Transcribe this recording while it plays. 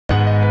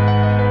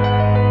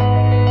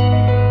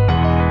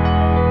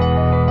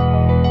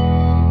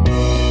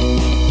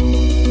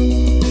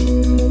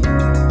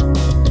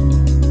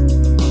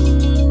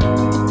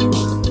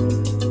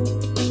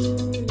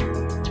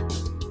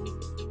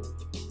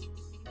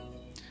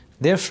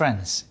Dear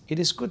friends, it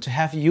is good to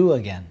have you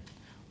again.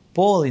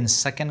 Paul in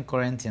 2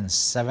 Corinthians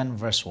 7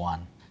 verse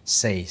 1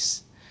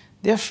 says,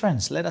 Dear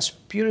friends, let us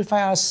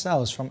purify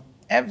ourselves from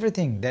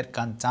everything that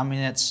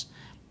contaminates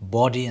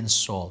body and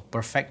soul,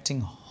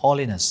 perfecting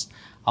holiness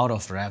out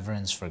of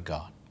reverence for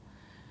God.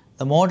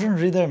 The modern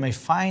reader may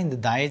find the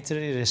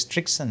dietary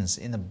restrictions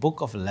in the book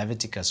of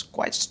Leviticus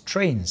quite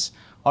strange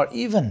or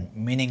even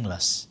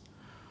meaningless.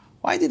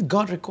 Why did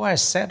God require a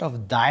set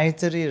of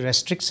dietary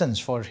restrictions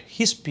for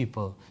His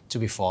people to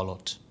be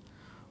followed?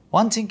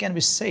 One thing can be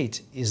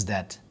said is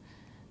that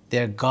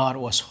their God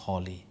was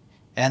holy,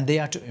 and they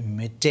are to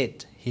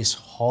imitate His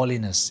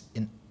holiness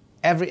in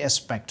every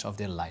aspect of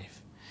their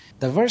life.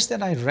 The verse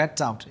that I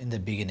read out in the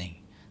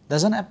beginning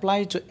doesn't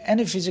apply to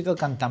any physical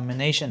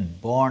contamination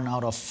born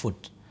out of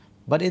food,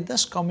 but it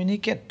does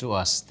communicate to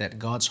us that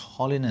God's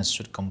holiness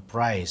should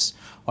comprise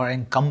or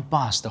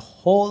encompass the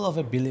whole of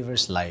a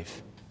believer's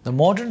life. The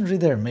modern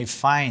reader may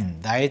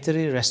find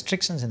dietary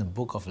restrictions in the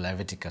book of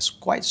Leviticus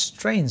quite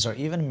strange or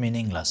even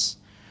meaningless.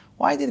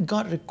 Why did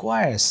God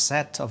require a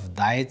set of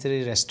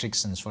dietary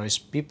restrictions for His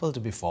people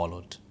to be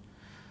followed?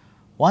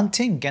 One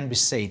thing can be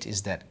said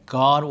is that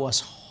God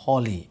was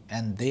holy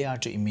and they are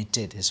to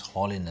imitate His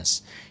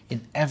holiness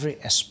in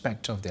every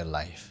aspect of their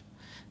life.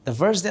 The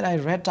verse that I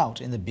read out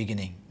in the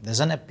beginning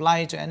doesn't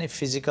apply to any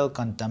physical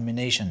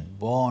contamination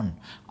born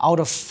out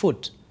of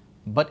food,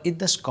 but it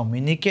does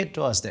communicate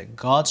to us that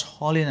God's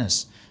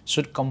holiness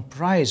should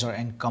comprise or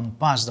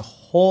encompass the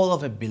whole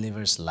of a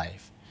believer's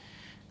life.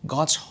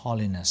 God's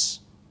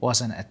holiness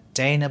was an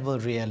attainable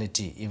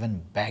reality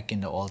even back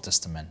in the Old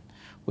Testament,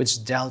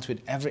 which dealt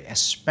with every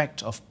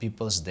aspect of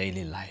people's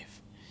daily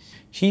life.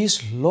 He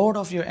is Lord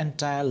of your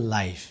entire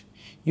life.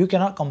 You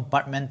cannot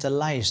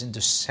compartmentalize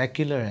into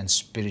secular and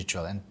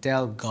spiritual and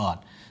tell God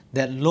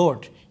that,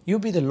 Lord, you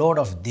be the Lord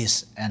of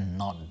this and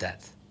not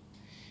that.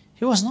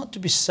 He was not to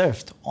be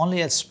served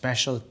only at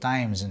special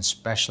times and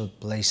special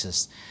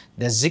places,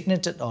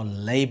 designated or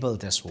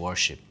labeled as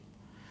worship.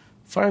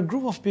 For a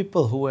group of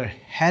people who were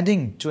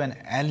heading to an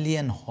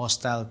alien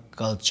hostile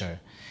culture,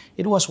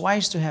 it was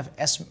wise to have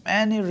as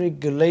many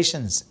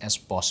regulations as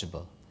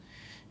possible.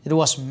 It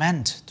was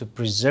meant to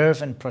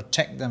preserve and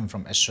protect them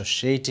from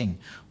associating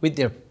with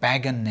their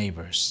pagan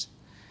neighbors.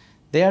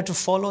 They are to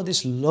follow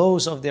these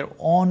laws of their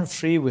own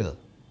free will.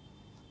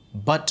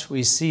 But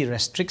we see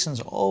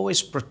restrictions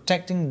always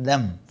protecting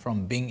them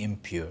from being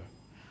impure.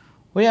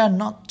 We are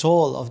not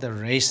told of the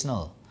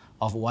rationale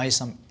of why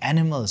some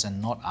animals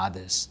and not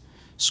others.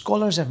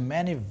 Scholars have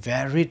many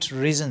varied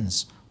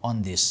reasons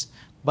on this,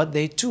 but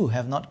they too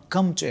have not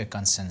come to a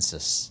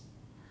consensus.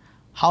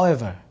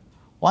 However,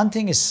 one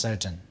thing is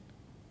certain,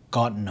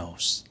 God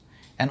knows,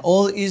 and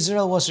all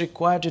Israel was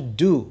required to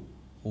do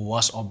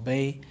was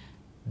obey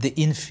the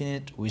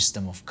infinite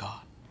wisdom of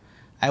God.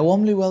 I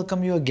warmly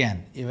welcome you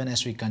again, even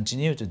as we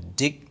continue to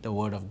dig the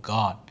Word of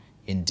God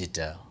in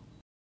detail.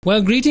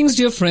 Well, greetings,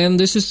 dear friend.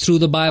 This is Through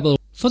the Bible.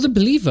 For the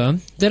believer,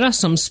 there are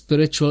some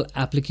spiritual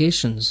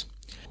applications.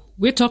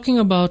 We're talking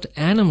about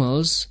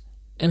animals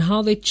and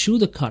how they chew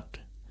the cud.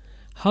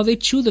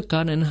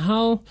 And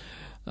how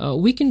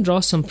we can draw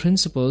some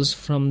principles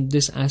from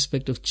this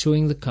aspect of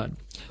chewing the cud.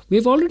 We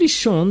have already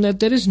shown that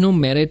there is no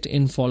merit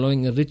in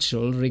following a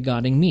ritual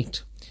regarding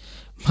meat.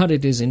 But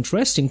it is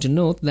interesting to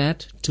note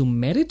that to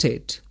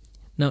meditate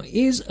now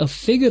is a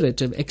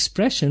figurative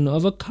expression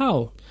of a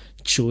cow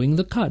chewing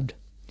the cud.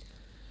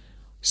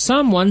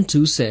 Psalm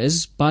 1:2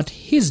 says, But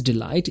his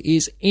delight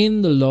is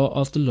in the law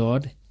of the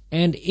Lord,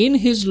 and in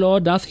his law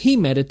doth he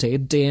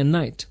meditate day and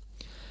night.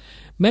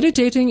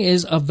 Meditating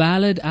is a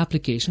valid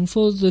application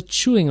for the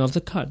chewing of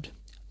the cud,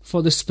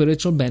 for the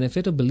spiritual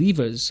benefit of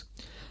believers.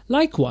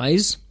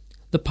 Likewise,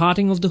 the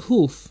parting of the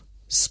hoof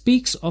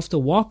speaks of the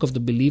walk of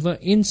the believer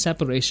in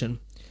separation.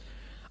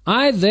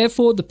 I,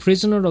 therefore, the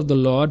prisoner of the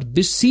Lord,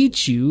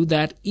 beseech you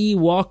that ye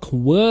walk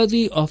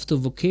worthy of the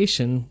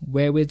vocation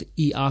wherewith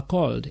ye are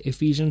called,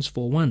 Ephesians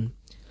 4:1,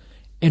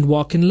 and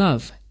walk in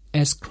love,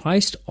 as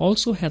Christ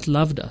also hath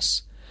loved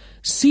us.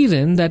 See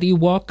then that ye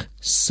walk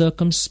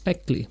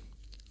circumspectly,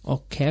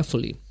 or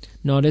carefully,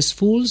 not as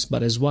fools,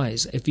 but as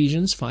wise,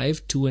 Ephesians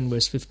 5:2 and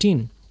verse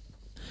 15.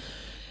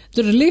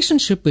 The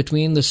relationship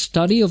between the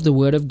study of the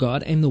Word of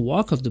God and the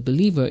walk of the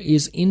believer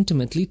is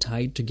intimately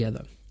tied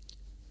together.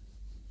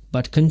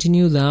 But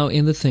continue thou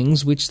in the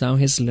things which thou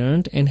hast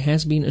learned and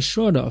hast been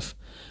assured of,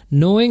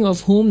 knowing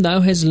of whom thou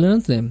hast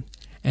learnt them,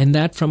 and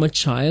that from a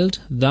child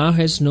thou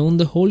hast known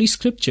the holy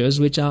Scriptures,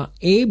 which are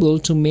able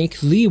to make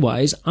thee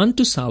wise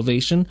unto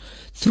salvation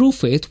through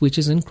faith which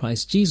is in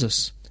Christ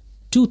Jesus.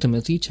 2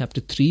 Timothy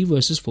chapter 3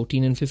 verses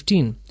 14 and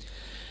 15.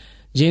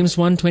 James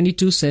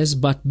 1:22 says,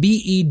 But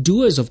be ye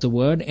doers of the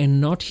word,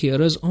 and not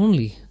hearers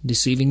only,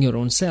 deceiving your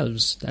own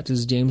selves. That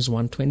is James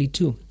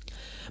 1:22.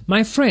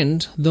 My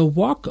friend, the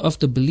walk of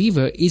the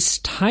believer is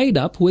tied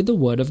up with the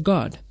Word of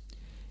God.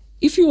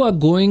 If you are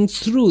going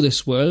through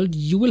this world,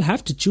 you will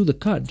have to chew the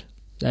cud.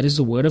 That is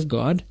the Word of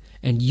God,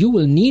 and you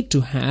will need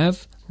to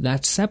have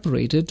that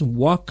separated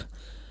walk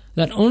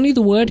that only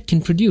the Word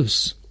can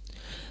produce.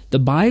 The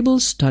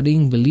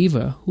Bible-studying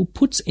believer who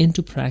puts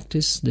into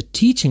practice the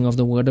teaching of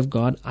the Word of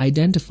God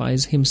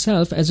identifies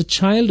himself as a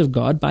child of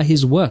God by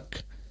his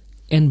work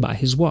and by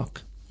his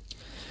walk.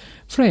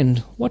 Friend,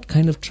 what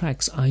kind of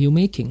tracts are you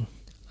making?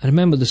 I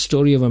remember the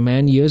story of a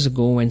man years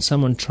ago when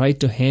someone tried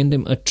to hand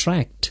him a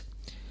tract.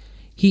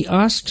 He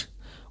asked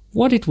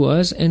what it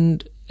was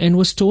and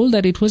was told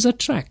that it was a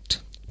tract,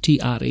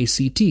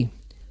 T-R-A-C-T.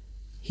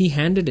 He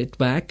handed it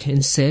back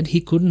and said he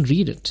couldn't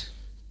read it.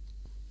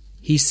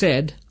 He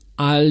said,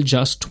 "I'll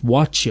just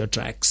watch your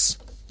tracts."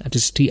 That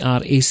is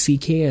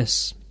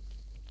T-R-A-C-K-S.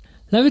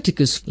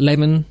 Leviticus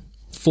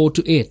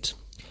 11:4-8.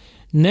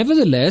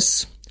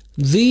 Nevertheless,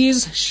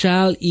 these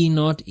shall ye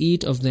not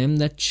eat of them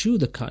that chew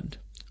the cud,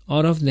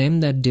 or of them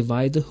that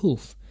divide the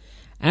hoof,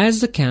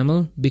 as the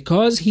camel,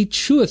 because he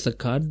cheweth the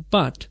cud,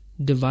 but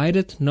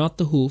divideth not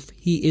the hoof,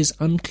 he is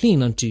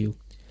unclean unto you.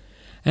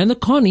 And the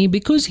coney,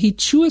 because he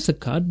cheweth the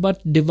cud,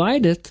 but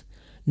divideth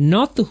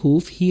not the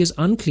hoof, he is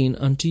unclean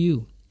unto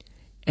you.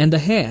 And the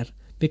hare,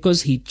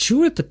 because he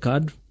cheweth the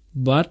cud,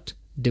 but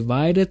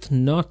divideth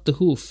not the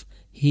hoof,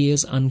 he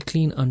is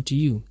unclean unto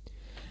you.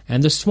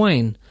 And the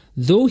swine,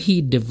 though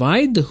he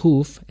divide the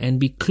hoof, and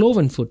be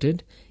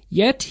cloven-footed,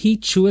 yet he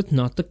cheweth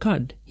not the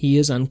cud, he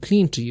is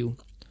unclean to you.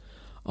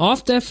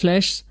 Of their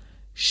flesh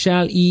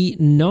shall ye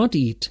not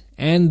eat,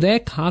 and their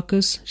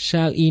carcass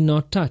shall ye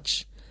not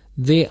touch,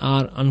 they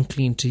are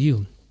unclean to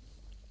you.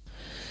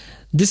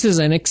 This is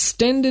an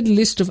extended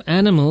list of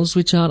animals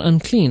which are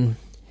unclean.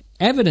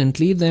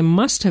 Evidently, there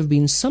must have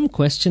been some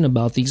question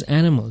about these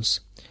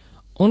animals.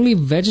 Only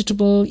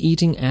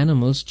vegetable-eating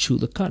animals chew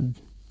the cud.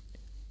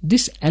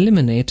 This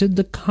eliminated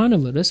the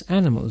carnivorous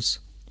animals.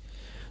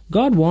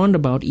 God warned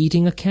about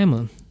eating a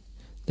camel.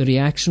 The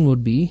reaction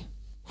would be,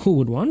 who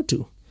would want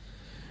to?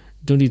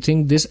 Don't you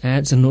think this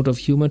adds a note of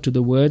humor to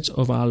the words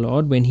of our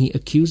Lord when he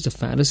accused the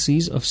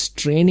Pharisees of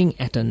straining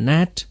at a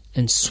gnat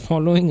and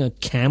swallowing a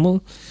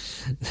camel?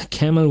 The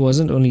camel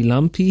wasn't only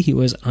lumpy, he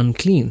was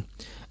unclean.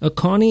 A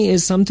coney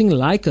is something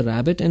like a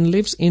rabbit and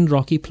lives in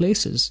rocky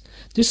places.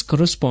 This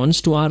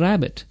corresponds to our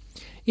rabbit.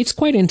 It's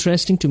quite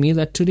interesting to me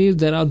that today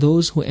there are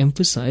those who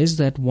emphasize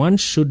that one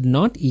should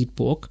not eat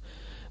pork,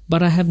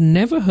 but I have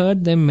never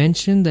heard them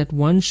mention that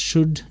one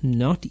should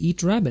not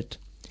eat rabbit.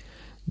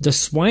 The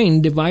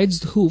swine divides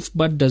the hoof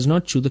but does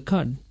not chew the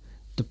cud.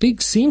 The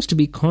pig seems to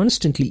be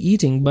constantly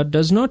eating but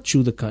does not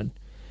chew the cud.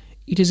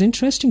 It is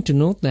interesting to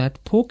note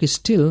that pork is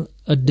still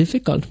a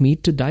difficult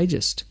meat to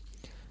digest.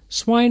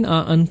 Swine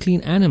are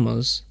unclean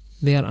animals.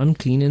 They are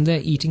unclean in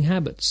their eating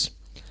habits.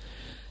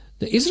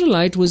 The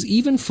Israelite was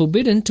even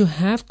forbidden to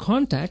have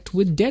contact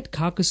with dead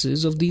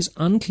carcasses of these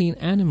unclean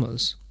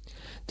animals.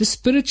 The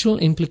spiritual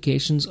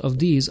implications of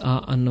these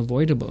are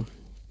unavoidable.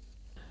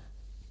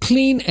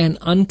 Clean and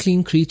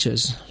unclean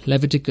creatures,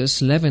 Leviticus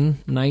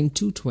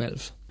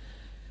 11:9-12.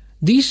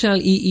 These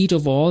shall ye eat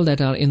of all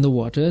that are in the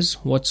waters,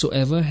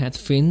 whatsoever hath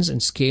fins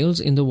and scales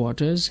in the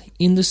waters,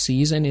 in the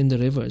seas and in the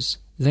rivers,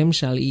 them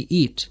shall ye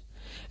eat.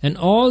 And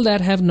all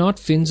that have not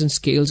fins and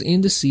scales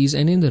in the seas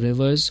and in the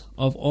rivers,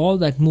 of all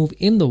that move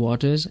in the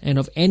waters, and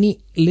of any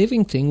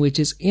living thing which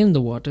is in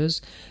the waters,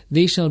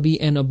 they shall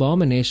be an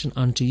abomination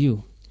unto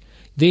you.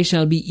 They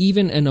shall be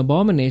even an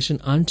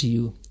abomination unto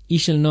you. Ye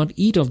shall not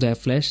eat of their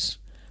flesh,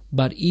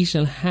 but ye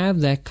shall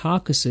have their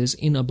carcasses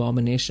in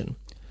abomination.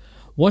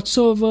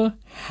 Whatsoever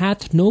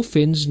hath no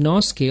fins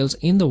nor scales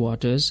in the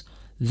waters,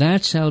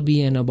 that shall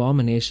be an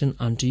abomination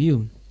unto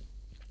you.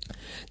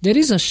 There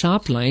is a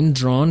sharp line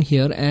drawn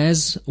here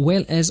as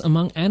well as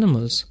among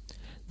animals.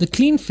 The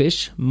clean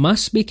fish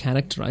must be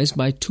characterized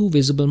by two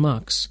visible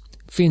marks,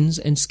 fins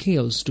and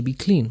scales, to be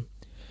clean.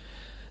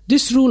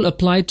 This rule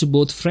applied to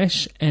both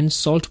fresh and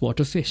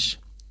saltwater fish.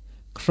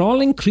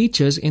 Crawling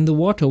creatures in the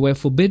water were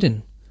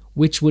forbidden,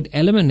 which would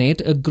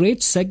eliminate a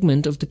great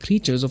segment of the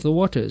creatures of the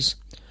waters.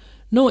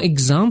 No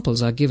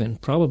examples are given,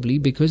 probably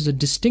because the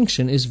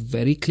distinction is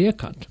very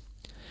clear-cut.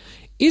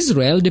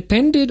 Israel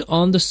depended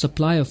on the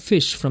supply of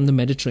fish from the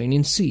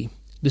Mediterranean Sea,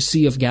 the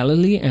Sea of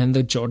Galilee and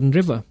the Jordan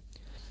River.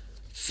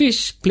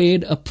 Fish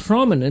played a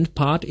prominent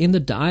part in the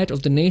diet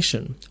of the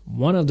nation.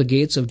 One of the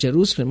gates of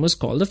Jerusalem was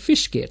called the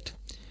Fish Gate.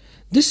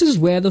 This is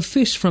where the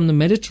fish from the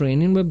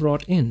Mediterranean were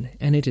brought in,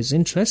 and it is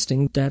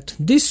interesting that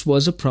this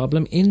was a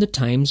problem in the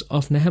times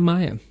of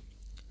Nehemiah.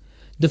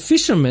 The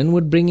fishermen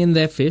would bring in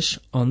their fish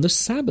on the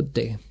Sabbath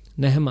day,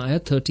 Nehemiah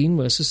 13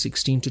 verses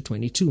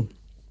 16-22.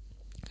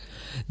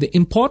 The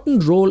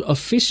important role of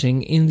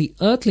fishing in the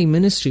earthly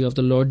ministry of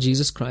the Lord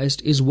Jesus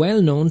Christ is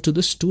well known to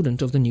the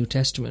student of the New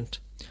Testament.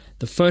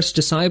 The first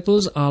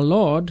disciples our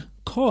Lord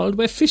called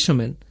were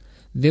fishermen.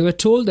 They were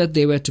told that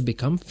they were to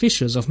become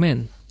fishers of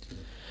men.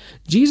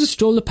 Jesus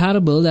told the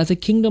parable that the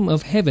kingdom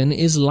of heaven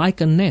is like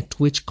a net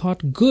which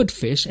caught good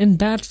fish and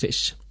bad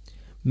fish.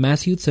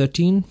 Matthew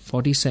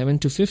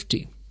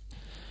 13:47-50.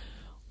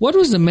 What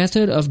was the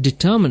method of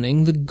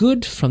determining the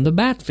good from the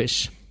bad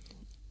fish?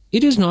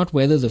 It is not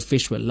whether the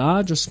fish were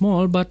large or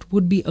small, but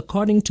would be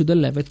according to the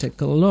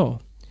Levitical law.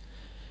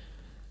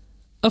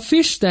 A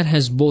fish that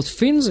has both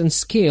fins and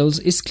scales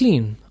is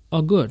clean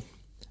or good.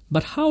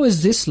 But how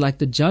is this like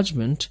the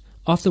judgment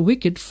of the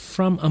wicked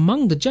from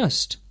among the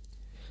just?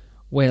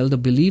 Well, the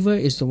believer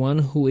is the one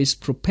who is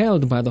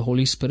propelled by the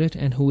Holy Spirit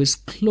and who is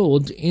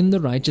clothed in the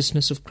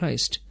righteousness of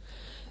Christ.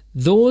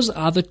 Those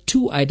are the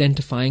two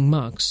identifying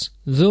marks.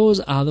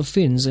 Those are the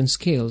fins and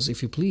scales,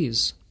 if you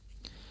please.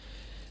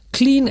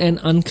 Clean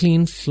and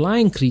unclean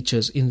flying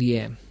creatures in the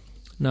air.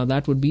 Now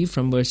that would be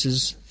from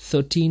verses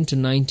 13 to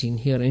 19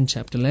 here in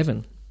chapter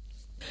 11.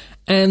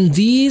 And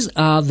these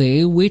are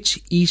they which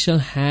ye shall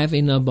have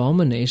in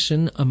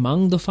abomination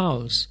among the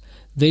fowls.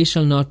 They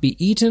shall not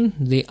be eaten,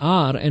 they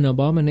are an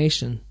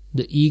abomination,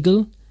 the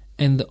eagle,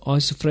 and the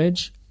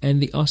ossifrage,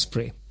 and the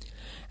osprey,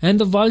 and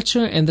the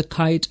vulture, and the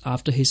kite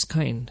after his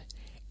kind,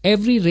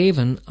 every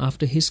raven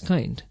after his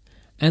kind,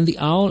 and the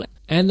owl,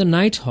 and the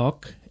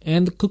nighthawk,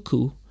 and the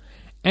cuckoo,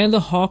 and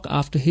the hawk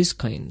after his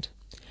kind,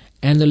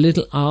 and the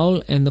little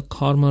owl, and the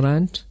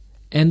cormorant,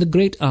 and the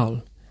great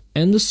owl,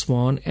 and the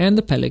swan, and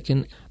the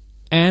pelican,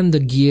 and the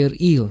gier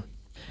eel,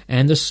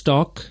 and the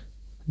stork,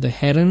 the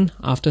heron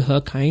after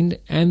her kind,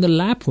 and the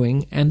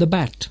lapwing, and the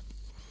bat.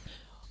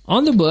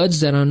 On the birds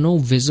there are no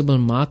visible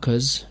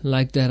markers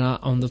like there are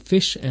on the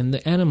fish and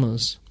the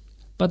animals,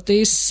 but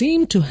they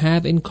seem to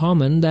have in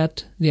common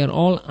that they are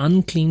all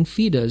unclean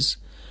feeders.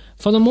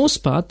 For the most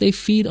part, they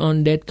feed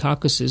on dead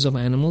carcasses of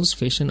animals,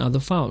 fish, and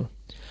other fowl.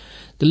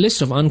 The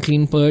list of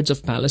unclean birds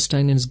of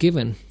Palestine is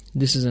given.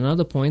 This is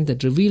another point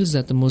that reveals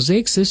that the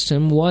Mosaic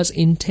system was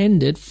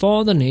intended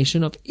for the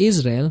nation of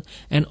Israel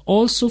and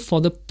also for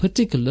the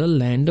particular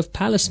land of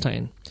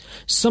Palestine.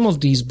 Some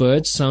of these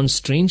birds sound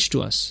strange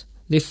to us.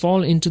 They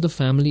fall into the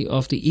family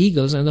of the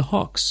eagles and the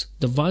hawks,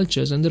 the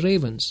vultures and the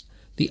ravens,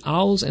 the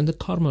owls and the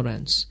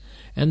cormorants,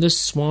 and the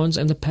swans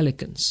and the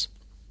pelicans.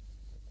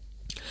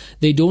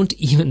 They don't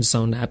even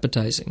sound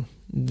appetizing.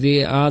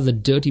 They are the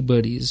dirty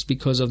birdies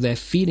because of their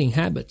feeding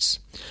habits.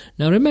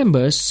 Now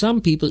remember, some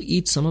people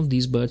eat some of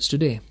these birds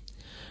today.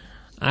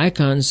 I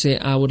can't say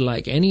I would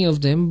like any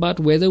of them,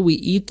 but whether we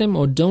eat them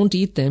or don't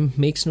eat them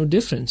makes no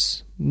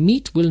difference.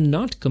 Meat will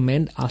not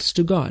commend us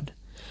to God.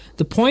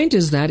 The point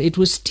is that it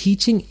was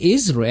teaching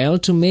Israel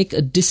to make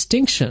a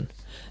distinction.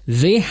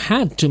 They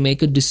had to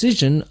make a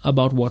decision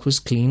about what was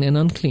clean and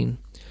unclean.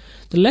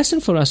 The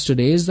lesson for us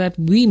today is that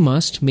we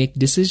must make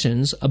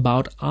decisions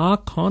about our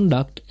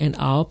conduct and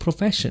our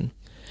profession.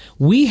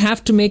 We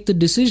have to make the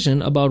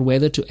decision about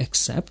whether to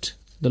accept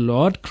the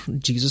Lord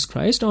Jesus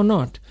Christ or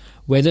not,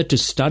 whether to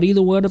study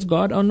the Word of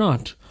God or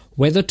not,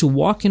 whether to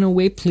walk in a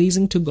way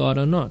pleasing to God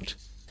or not.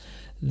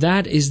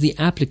 That is the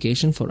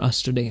application for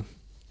us today.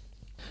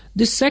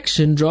 This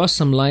section draws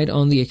some light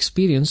on the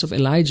experience of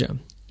Elijah.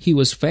 He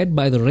was fed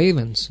by the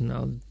ravens.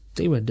 Now,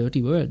 they were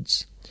dirty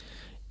birds.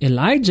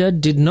 Elijah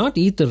did not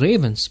eat the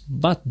ravens,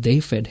 but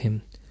they fed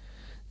him.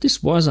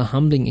 This was a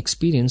humbling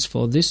experience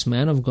for this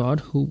man of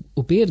God who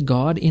obeyed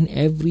God in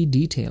every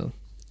detail.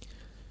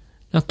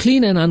 Now,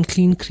 clean and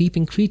unclean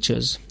creeping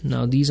creatures.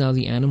 Now, these are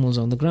the animals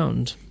on the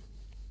ground.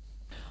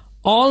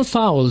 All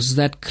fowls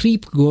that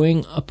creep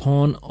going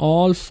upon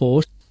all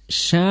four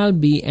shall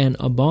be an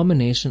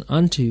abomination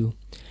unto you.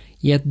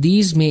 Yet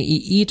these may ye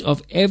eat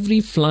of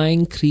every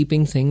flying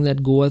creeping thing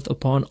that goeth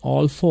upon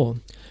all four,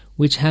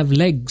 which have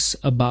legs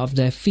above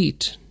their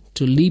feet,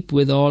 to leap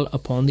withal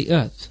upon the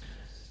earth.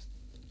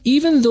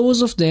 Even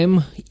those of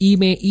them ye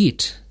may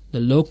eat,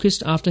 the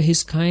locust after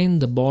his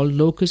kind, the bald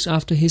locust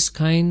after his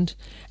kind,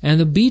 and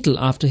the beetle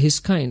after his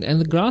kind, and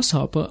the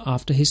grasshopper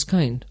after his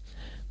kind.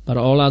 But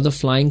all other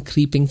flying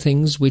creeping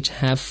things which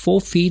have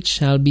 4 feet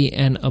shall be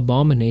an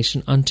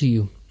abomination unto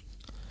you.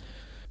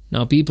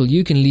 Now people,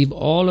 you can leave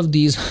all of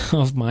these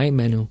off my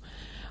menu.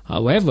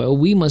 However,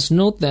 we must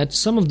note that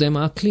some of them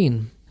are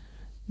clean.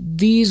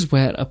 These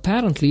were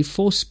apparently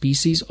 4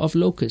 species of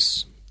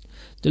locusts.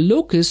 The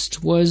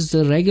locust was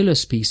the regular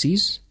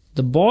species.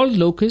 The bald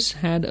locust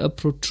had a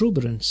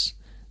protuberance.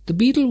 The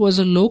beetle was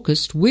a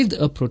locust with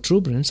a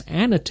protuberance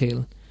and a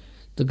tail.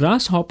 The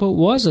grasshopper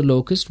was a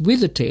locust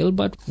with a tail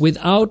but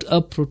without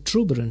a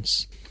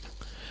protuberance.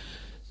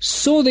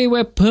 So they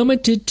were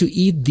permitted to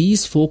eat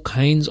these 4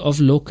 kinds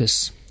of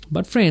locusts.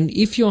 But friend,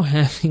 if you're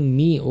having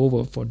me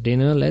over for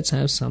dinner, let's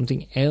have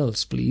something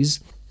else, please.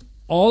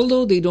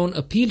 Although they don't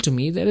appeal to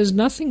me, there is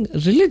nothing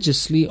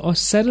religiously or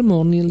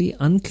ceremonially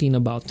unclean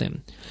about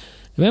them.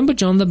 Remember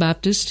John the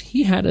Baptist?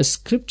 He had a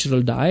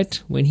scriptural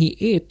diet when he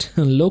ate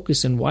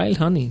locusts and wild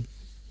honey.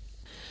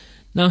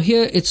 Now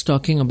here it's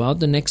talking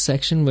about the next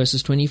section,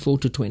 verses 24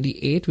 to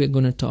 28. We're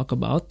going to talk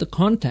about the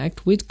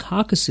contact with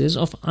carcasses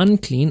of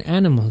unclean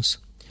animals.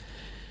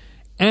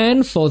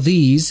 And for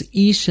these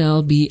ye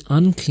shall be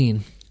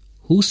unclean.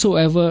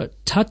 Whosoever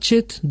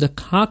toucheth the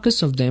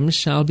carcass of them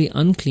shall be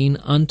unclean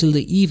until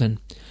the even.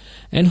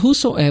 And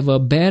whosoever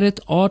beareth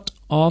aught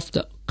of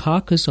the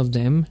carcass of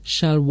them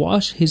shall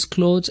wash his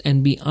clothes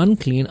and be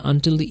unclean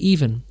until the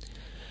even.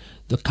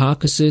 The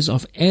carcasses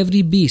of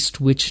every beast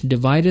which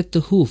divideth the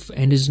hoof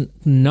and is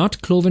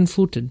not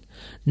cloven-footed,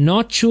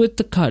 nor cheweth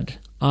the cud,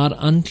 are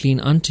unclean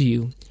unto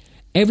you.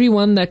 Every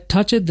one that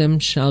toucheth them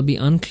shall be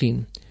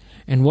unclean.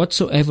 And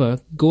whatsoever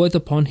goeth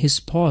upon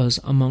his paws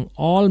among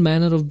all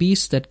manner of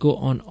beasts that go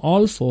on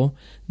all four,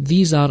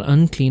 these are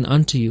unclean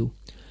unto you.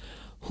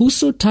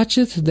 Whoso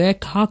toucheth their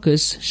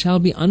carcass shall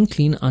be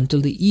unclean until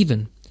the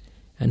even.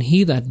 And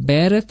he that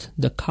beareth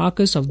the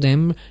carcass of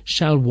them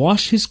shall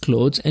wash his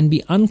clothes and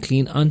be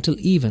unclean until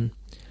even.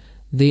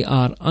 They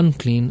are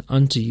unclean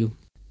unto you.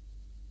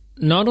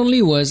 Not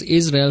only was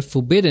Israel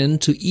forbidden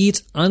to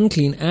eat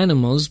unclean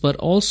animals, but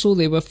also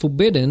they were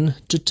forbidden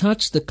to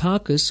touch the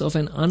carcass of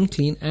an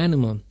unclean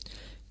animal.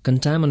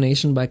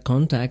 Contamination by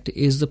contact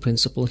is the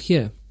principle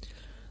here.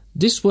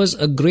 This was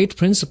a great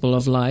principle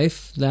of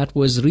life that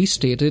was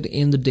restated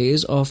in the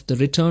days of the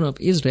return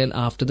of Israel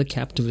after the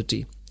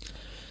captivity.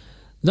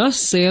 Thus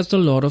saith the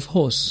Lord of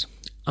hosts,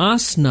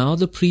 Ask now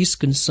the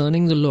priest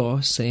concerning the law,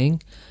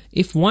 saying,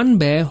 If one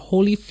bear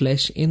holy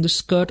flesh in the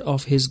skirt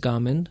of his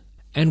garment,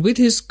 and with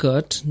his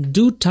skirt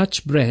do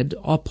touch bread,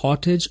 or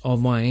pottage, or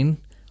wine,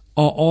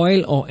 or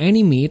oil, or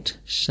any meat,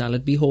 shall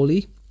it be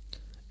holy?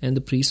 And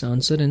the priest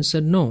answered and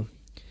said, No.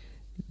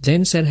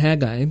 Then said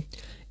Haggai,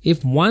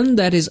 If one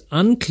that is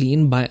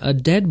unclean by a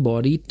dead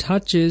body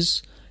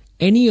touches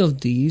any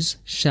of these,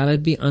 shall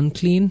it be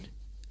unclean?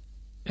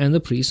 And the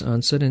priest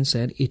answered and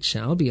said, It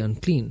shall be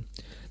unclean.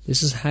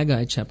 This is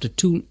Haggai chapter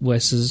 2,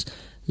 verses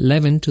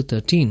 11 to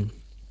 13.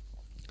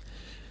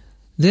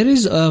 There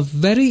is a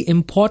very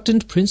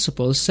important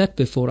principle set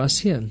before us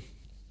here.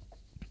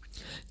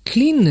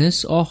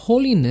 Cleanness or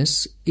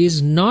holiness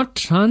is not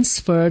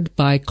transferred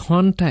by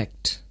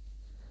contact.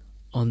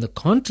 On the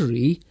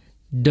contrary,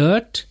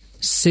 dirt,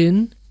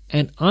 sin,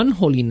 and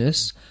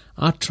unholiness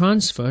are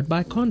transferred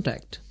by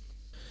contact.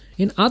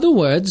 In other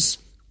words,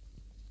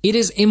 it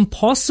is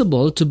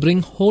impossible to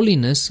bring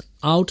holiness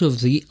out of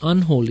the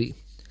unholy.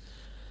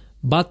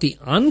 But the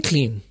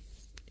unclean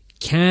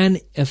can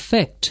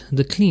affect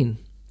the clean.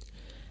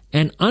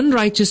 An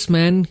unrighteous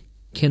man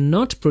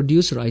cannot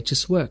produce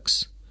righteous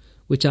works,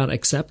 which are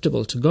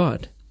acceptable to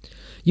God.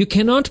 You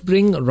cannot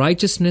bring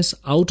righteousness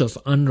out of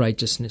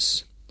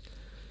unrighteousness.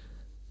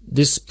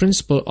 This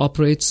principle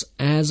operates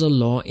as a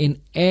law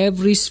in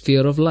every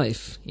sphere of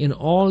life, in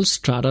all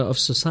strata of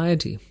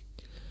society.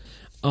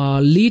 A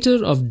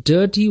liter of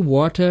dirty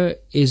water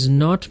is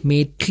not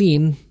made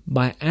clean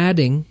by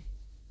adding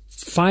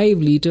 5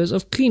 liters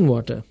of clean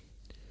water.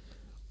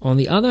 On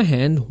the other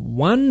hand,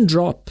 1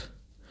 drop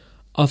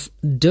of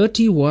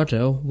dirty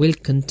water will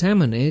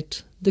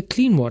contaminate the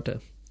clean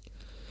water.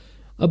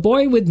 A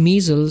boy with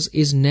measles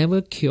is never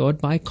cured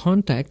by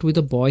contact with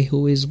a boy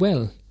who is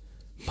well,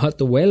 but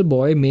the well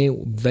boy may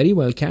very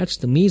well catch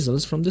the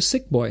measles from the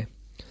sick boy.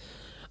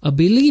 A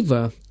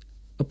believer,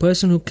 a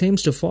person who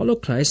claims to follow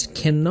Christ,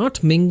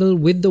 cannot mingle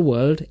with the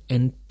world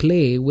and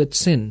play with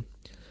sin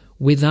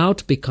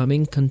without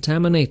becoming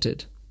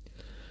contaminated.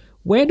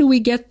 Where do we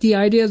get the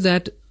idea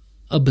that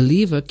a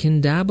believer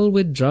can dabble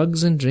with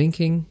drugs and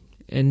drinking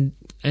and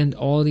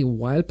all the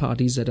wild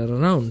parties that are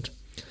around?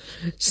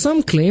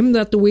 Some claim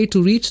that the way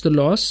to reach the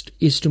lost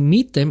is to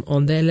meet them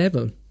on their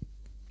level.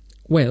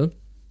 Well,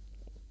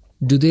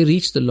 do they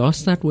reach the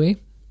lost that way?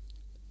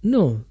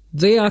 No,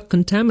 they are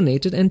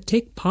contaminated and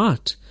take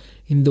part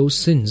in those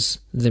sins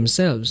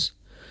themselves.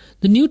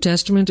 The New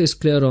Testament is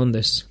clear on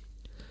this.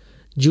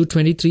 Jude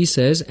 23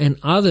 says, And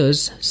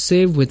others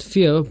save with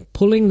fear,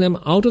 pulling them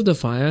out of the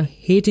fire,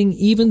 hating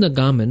even the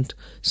garment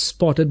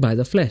spotted by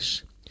the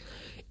flesh.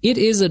 It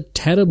is a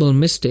terrible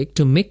mistake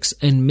to mix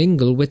and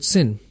mingle with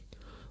sin.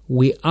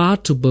 We are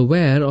to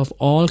beware of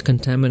all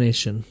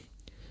contamination.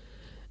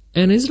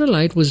 An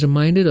Israelite was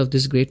reminded of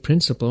this great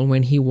principle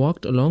when he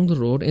walked along the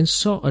road and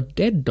saw a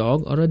dead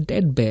dog or a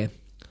dead bear.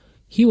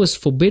 He was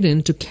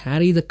forbidden to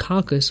carry the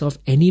carcass of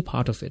any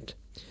part of it.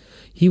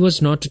 He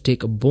was not to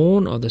take a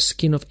bone or the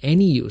skin of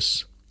any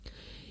use.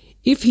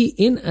 If he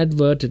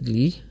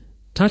inadvertently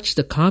touched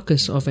the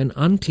carcass of an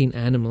unclean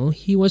animal,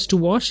 he was to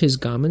wash his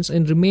garments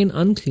and remain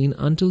unclean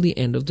until the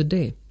end of the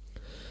day.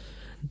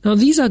 Now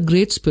these are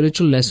great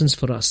spiritual lessons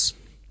for us.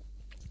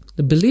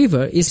 The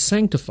believer is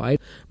sanctified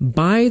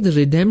by the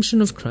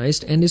redemption of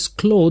Christ and is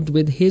clothed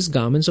with his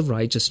garments of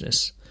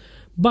righteousness.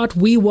 But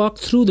we walk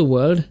through the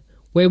world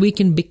where we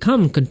can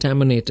become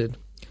contaminated.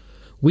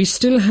 We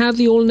still have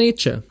the old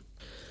nature.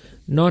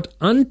 Not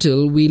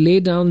until we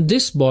lay down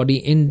this body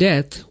in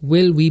death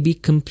will we be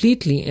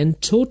completely and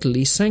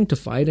totally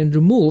sanctified and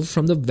removed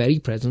from the very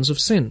presence of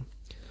sin.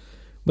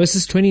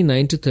 Verses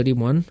 29 to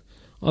 31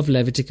 of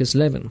Leviticus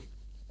 11.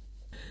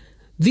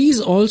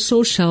 These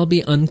also shall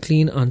be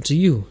unclean unto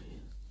you.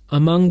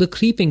 Among the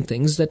creeping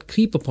things that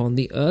creep upon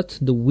the earth,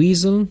 the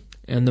weasel,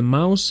 and the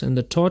mouse, and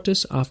the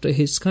tortoise after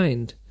his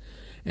kind,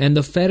 and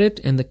the ferret,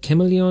 and the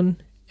chameleon,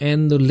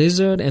 and the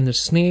lizard, and the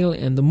snail,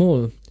 and the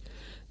mole.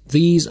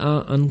 These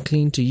are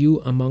unclean to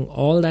you among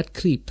all that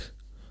creep.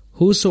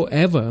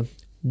 Whosoever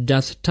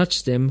doth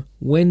touch them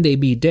when they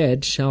be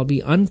dead shall be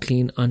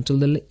unclean until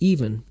the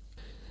even.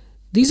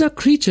 These are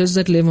creatures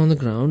that live on the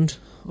ground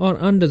or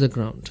under the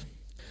ground.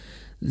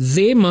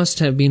 They must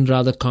have been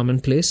rather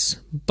commonplace,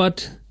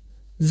 but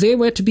they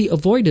were to be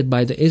avoided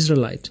by the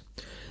Israelite.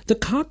 The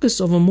carcass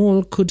of a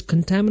mole could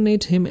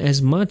contaminate him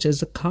as much as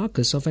the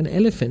carcass of an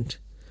elephant.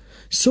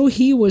 So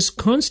he was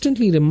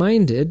constantly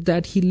reminded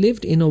that he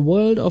lived in a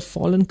world of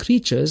fallen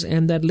creatures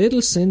and that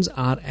little sins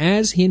are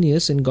as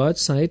heinous in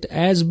God's sight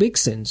as big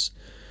sins.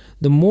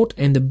 The mote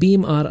and the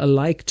beam are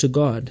alike to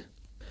God.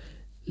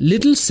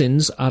 Little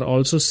sins are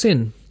also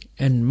sin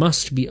and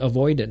must be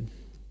avoided.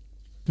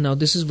 Now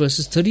this is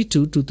verses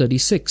 32 to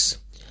 36.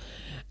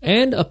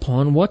 And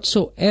upon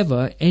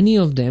whatsoever any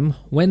of them,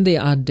 when they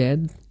are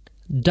dead,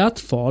 doth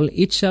fall,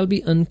 it shall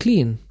be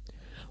unclean.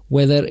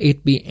 Whether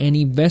it be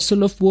any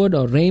vessel of wood,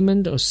 or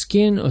raiment, or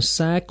skin, or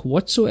sack,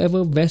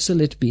 whatsoever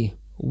vessel it be,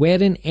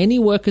 wherein any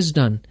work is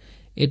done,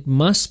 it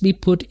must be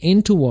put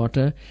into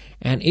water,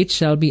 and it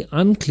shall be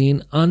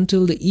unclean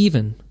until the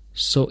even,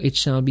 so it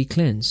shall be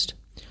cleansed.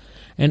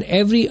 And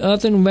every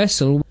earthen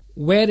vessel,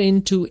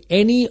 whereinto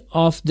any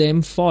of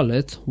them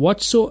falleth,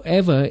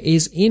 whatsoever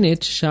is in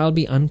it shall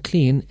be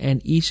unclean,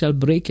 and ye shall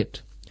break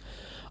it.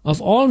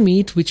 Of all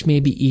meat which may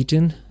be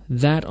eaten,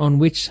 that on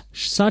which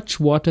such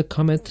water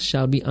cometh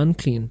shall be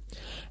unclean,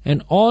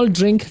 and all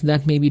drink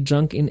that may be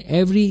drunk in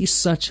every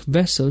such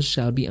vessel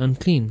shall be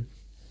unclean.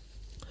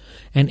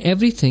 And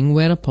everything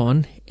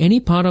whereupon any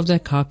part of their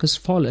carcass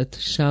falleth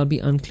shall be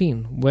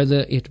unclean,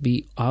 whether it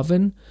be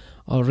oven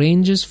or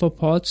ranges for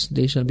pots,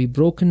 they shall be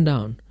broken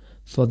down,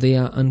 for they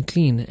are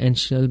unclean, and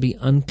shall be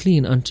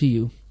unclean unto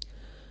you.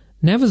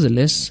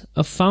 Nevertheless,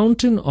 a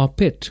fountain or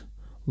pit,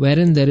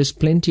 wherein there is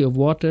plenty of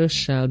water,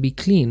 shall be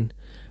clean,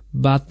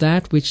 but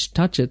that which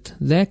toucheth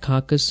their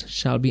carcass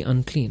shall be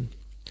unclean.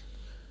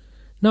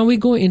 Now we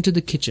go into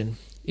the kitchen.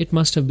 It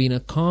must have been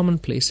a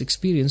commonplace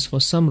experience for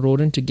some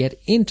rodent to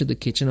get into the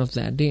kitchen of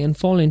that day and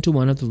fall into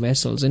one of the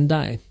vessels and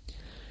die.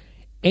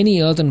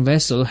 Any earthen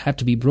vessel had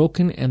to be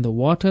broken, and the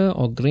water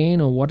or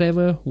grain or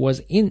whatever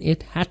was in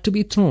it had to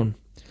be thrown.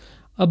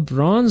 A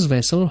bronze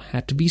vessel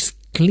had to be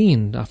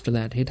cleaned after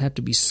that. It had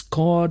to be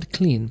scoured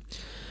clean.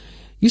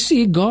 You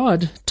see,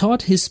 God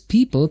taught his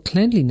people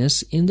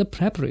cleanliness in the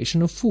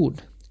preparation of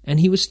food, and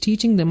he was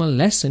teaching them a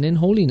lesson in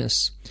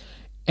holiness.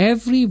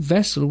 Every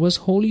vessel was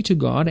holy to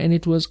God, and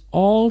it was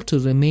all to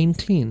remain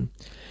clean.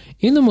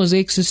 In the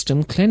Mosaic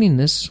system,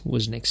 cleanliness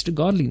was next to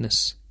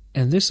godliness,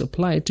 and this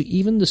applied to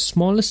even the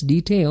smallest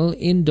detail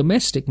in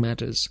domestic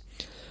matters.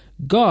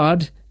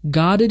 God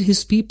guarded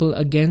his people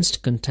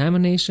against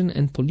contamination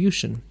and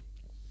pollution.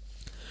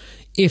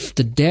 If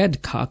the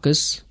dead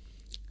carcass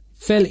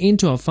fell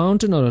into a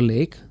fountain or a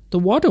lake, the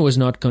water was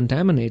not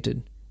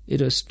contaminated.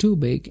 It was too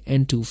big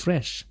and too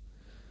fresh.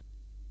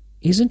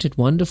 Isn't it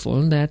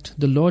wonderful that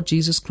the Lord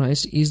Jesus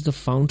Christ is the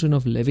fountain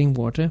of living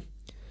water?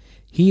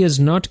 He is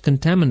not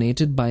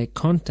contaminated by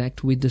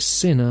contact with the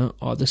sinner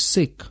or the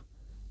sick,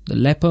 the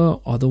leper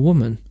or the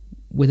woman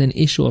with an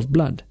issue of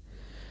blood.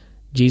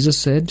 Jesus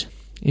said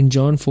in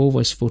John 4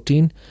 verse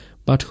 14,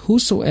 "But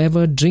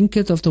whosoever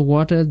drinketh of the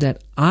water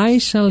that I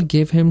shall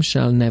give him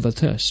shall never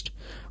thirst.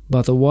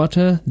 But the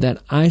water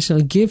that I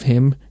shall give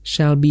him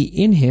shall be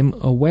in him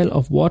a well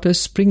of water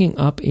springing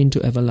up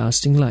into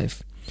everlasting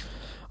life."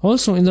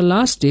 Also in the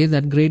last day,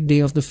 that great day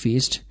of the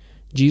feast,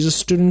 Jesus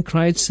stood and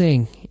cried,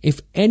 saying,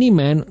 "If any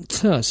man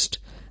thirst,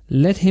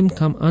 let him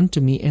come unto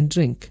me and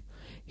drink.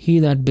 He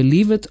that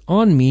believeth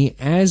on me,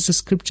 as the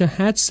scripture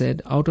hath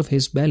said, out of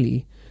his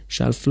belly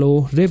shall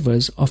flow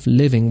rivers of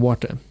living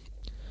water."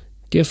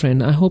 Dear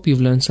friend, I hope you've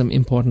learned some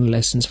important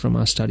lessons from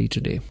our study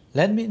today.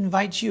 Let me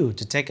invite you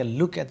to take a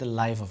look at the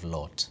life of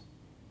Lot.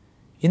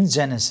 In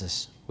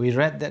Genesis, we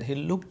read that he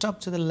looked up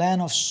to the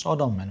land of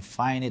Sodom and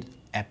found it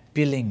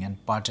appealing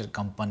and parted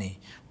company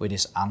with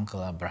his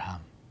uncle Abraham.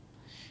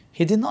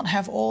 He did not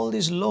have all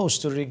these laws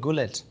to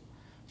regulate,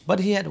 but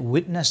he had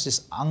witnessed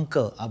his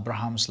uncle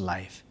Abraham's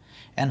life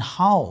and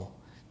how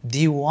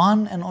the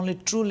one and only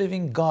true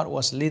living God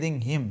was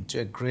leading him to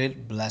a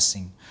great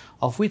blessing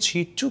of which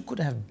he too could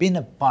have been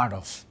a part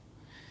of.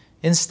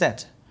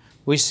 Instead,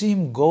 we see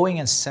him going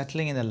and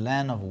settling in the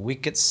land of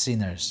wicked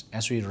sinners,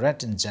 as we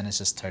read in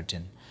Genesis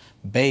 13,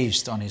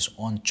 based on his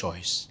own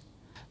choice.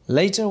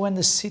 Later, when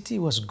the city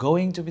was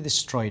going to be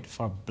destroyed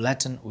for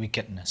blatant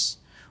wickedness,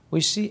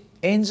 we see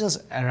angels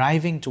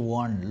arriving to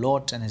warn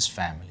Lot and his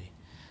family.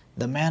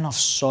 The man of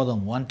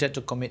Sodom wanted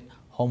to commit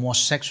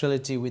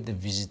homosexuality with the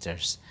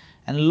visitors,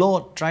 and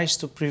Lot tries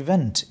to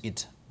prevent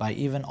it by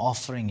even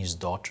offering his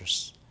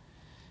daughters.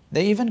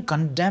 They even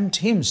condemned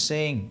him,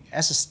 saying,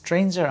 as a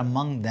stranger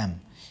among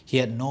them, he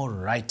had no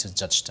right to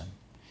judge them.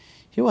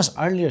 He was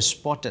earlier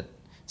spotted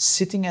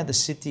sitting at the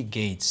city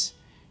gates.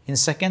 In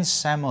 2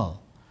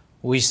 Samuel,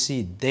 we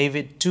see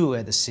David too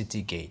at the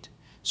city gate.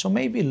 So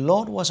maybe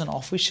Lot was an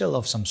official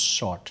of some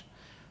sort,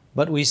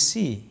 but we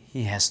see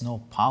he has no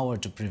power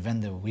to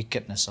prevent the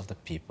wickedness of the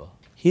people.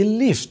 He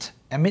lived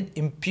amid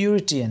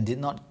impurity and did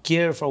not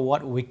care for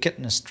what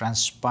wickedness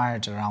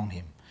transpired around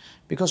him,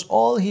 because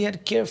all he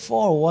had cared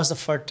for was the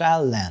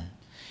fertile land.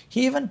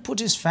 He even put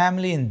his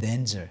family in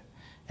danger,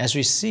 as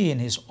we see in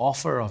his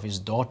offer of his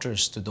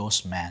daughters to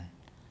those men.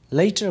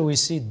 Later we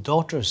see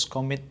daughters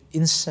commit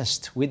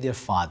incest with their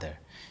father,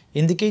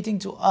 indicating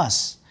to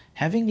us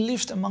Having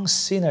lived among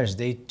sinners,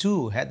 they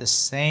too had the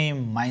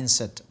same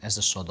mindset as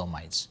the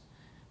Sodomites.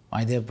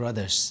 My dear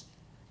brothers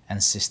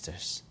and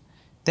sisters,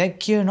 take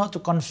care not to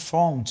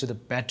conform to the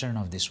pattern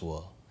of this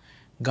world.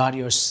 Guard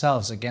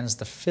yourselves against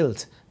the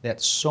filth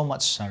that so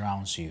much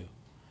surrounds you.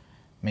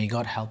 May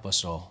God help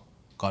us all.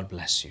 God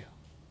bless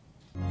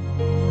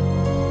you.